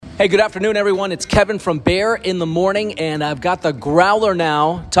Hey, good afternoon, everyone. It's Kevin from Bear in the Morning, and I've got the Growler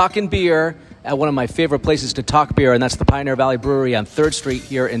now, talking beer at one of my favorite places to talk beer, and that's the Pioneer Valley Brewery on 3rd Street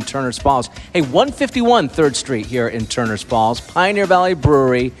here in Turners Falls. Hey, 151 3rd Street here in Turners Falls, Pioneer Valley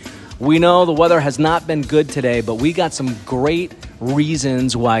Brewery. We know the weather has not been good today, but we got some great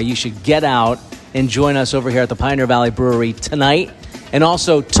reasons why you should get out and join us over here at the Pioneer Valley Brewery tonight. And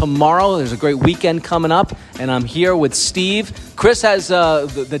also tomorrow, there's a great weekend coming up, and I'm here with Steve. Chris has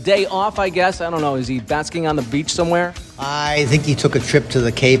the day off, I guess. I don't know. Is he basking on the beach somewhere? I think he took a trip to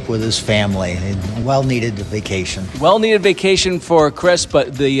the Cape with his family. Well-needed vacation. Well-needed vacation for Chris,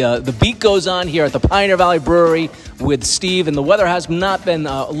 but the beat goes on here at the Pioneer Valley Brewery with Steve, and the weather has not been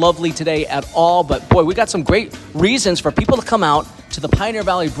lovely today at all. But, boy, we got some great reasons for people to come out to the Pioneer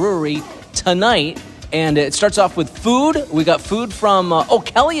Valley Brewery tonight. And it starts off with food. We got food from,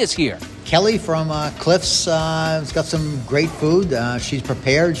 Kelly is here. Kelly from Cliffs has got some great food. She's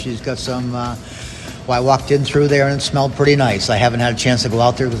prepared. She's got some, I walked in through there and it smelled pretty nice. I haven't had a chance to go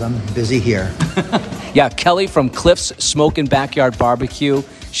out there because I'm busy here. Yeah, Kelly from Cliffs Smokin' Backyard Barbecue.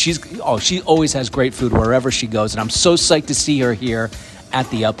 She always has great food wherever she goes. And I'm so psyched to see her here at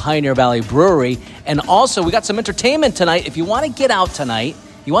the Pioneer Valley Brewery. And also, we got some entertainment tonight. If you want to get out tonight,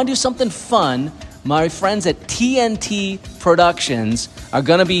 you want to do something fun, my friends at TNT Productions are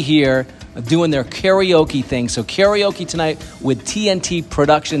going to be here doing their karaoke thing. So karaoke tonight with TNT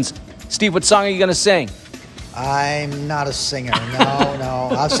Productions. Steve, what song are you going to sing? I'm not a singer. No.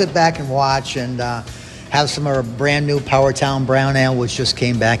 I'll sit back and watch and have some of our brand new Powertown Brown Ale, which just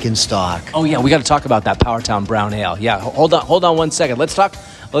came back in stock. Oh, yeah, we got to talk about that Powertown Brown Ale. Yeah, hold on 1 second. Let's talk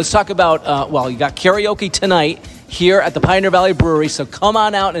about, you got karaoke tonight here at the Pioneer Valley Brewery, so come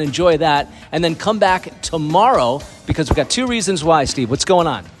on out and enjoy that, and then come back tomorrow, because we've got two reasons why, Steve. What's going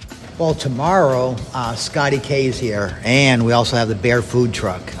on? Well, tomorrow, Scotty K is here, and we also have the Bear Food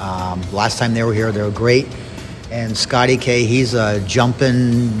Truck. Last time they were here, they were great, and Scotty K, he's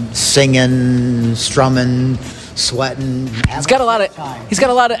jumping, singing, strumming, sweating. He's got a lot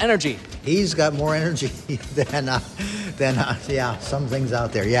of energy. He's got more energy than some things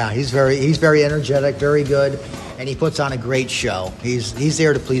out there. Yeah, he's very energetic, very good, and he puts on a great show. He's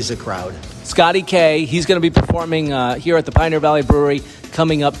there to please the crowd. Scotty K, he's going to be performing here at the Pioneer Valley Brewery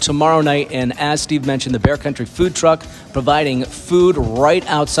coming up tomorrow night, and as Steve mentioned, the Bear Country Food Truck providing food right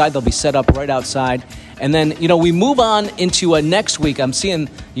outside. They'll be set up right outside. And then, we move on into next week. I'm seeing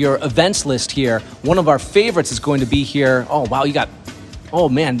your events list here. One of our favorites is going to be here. Oh, wow, you got... Oh,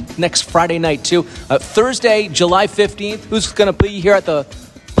 man, next Friday night, too. Thursday, July 15th. Who's going to be here at the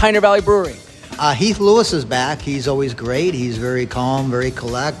Pioneer Valley Brewery? Heath Lewis is back. He's always great. He's very calm, very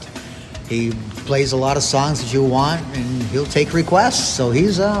collect. He plays a lot of songs that you want, and he'll take requests. So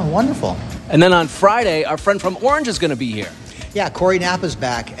he's wonderful. And then on Friday, our friend from Orange is going to be here. Yeah, Corey Knapp is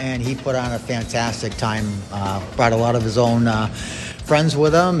back, and he put on a fantastic time. Brought a lot of his own friends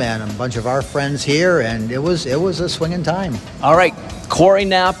with him, and a bunch of our friends here, and it was a swinging time. All right, Corey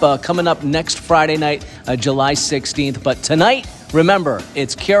Knapp coming up next Friday night, July 16th. But tonight, remember,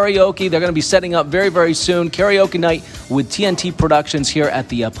 it's karaoke. They're going to be setting up very, very soon. Karaoke night with TNT Productions here at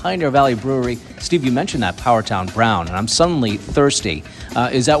the Pioneer Valley Brewery. Steve, you mentioned that Powertown Brown, and I'm suddenly thirsty.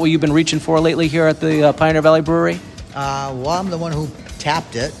 Is that what you've been reaching for lately here at the Pioneer Valley Brewery? Well, I'm the one who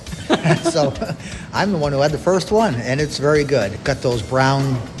tapped it, so I'm the one who had the first one, and it's very good. Got those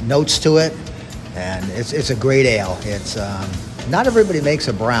brown notes to it, and it's a great ale. It's not everybody makes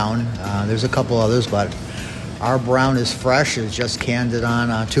a brown. There's a couple others, but our brown is fresh. It's just canned it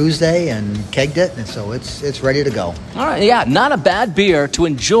on Tuesday and kegged it, and so it's ready to go. All right, yeah, not a bad beer to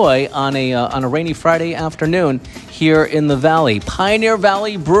enjoy on a rainy Friday afternoon here in the Valley. Pioneer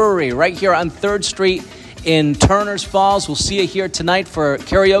Valley Brewery, right here on 3rd Street in Turners Falls. We'll see you here tonight for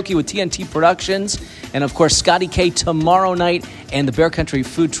karaoke with TNT Productions, and of course Scotty K tomorrow night, and the Bear Country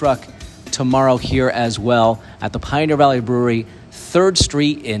Food Truck tomorrow here as well at the Pioneer Valley Brewery, 3rd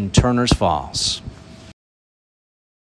Street in Turners Falls.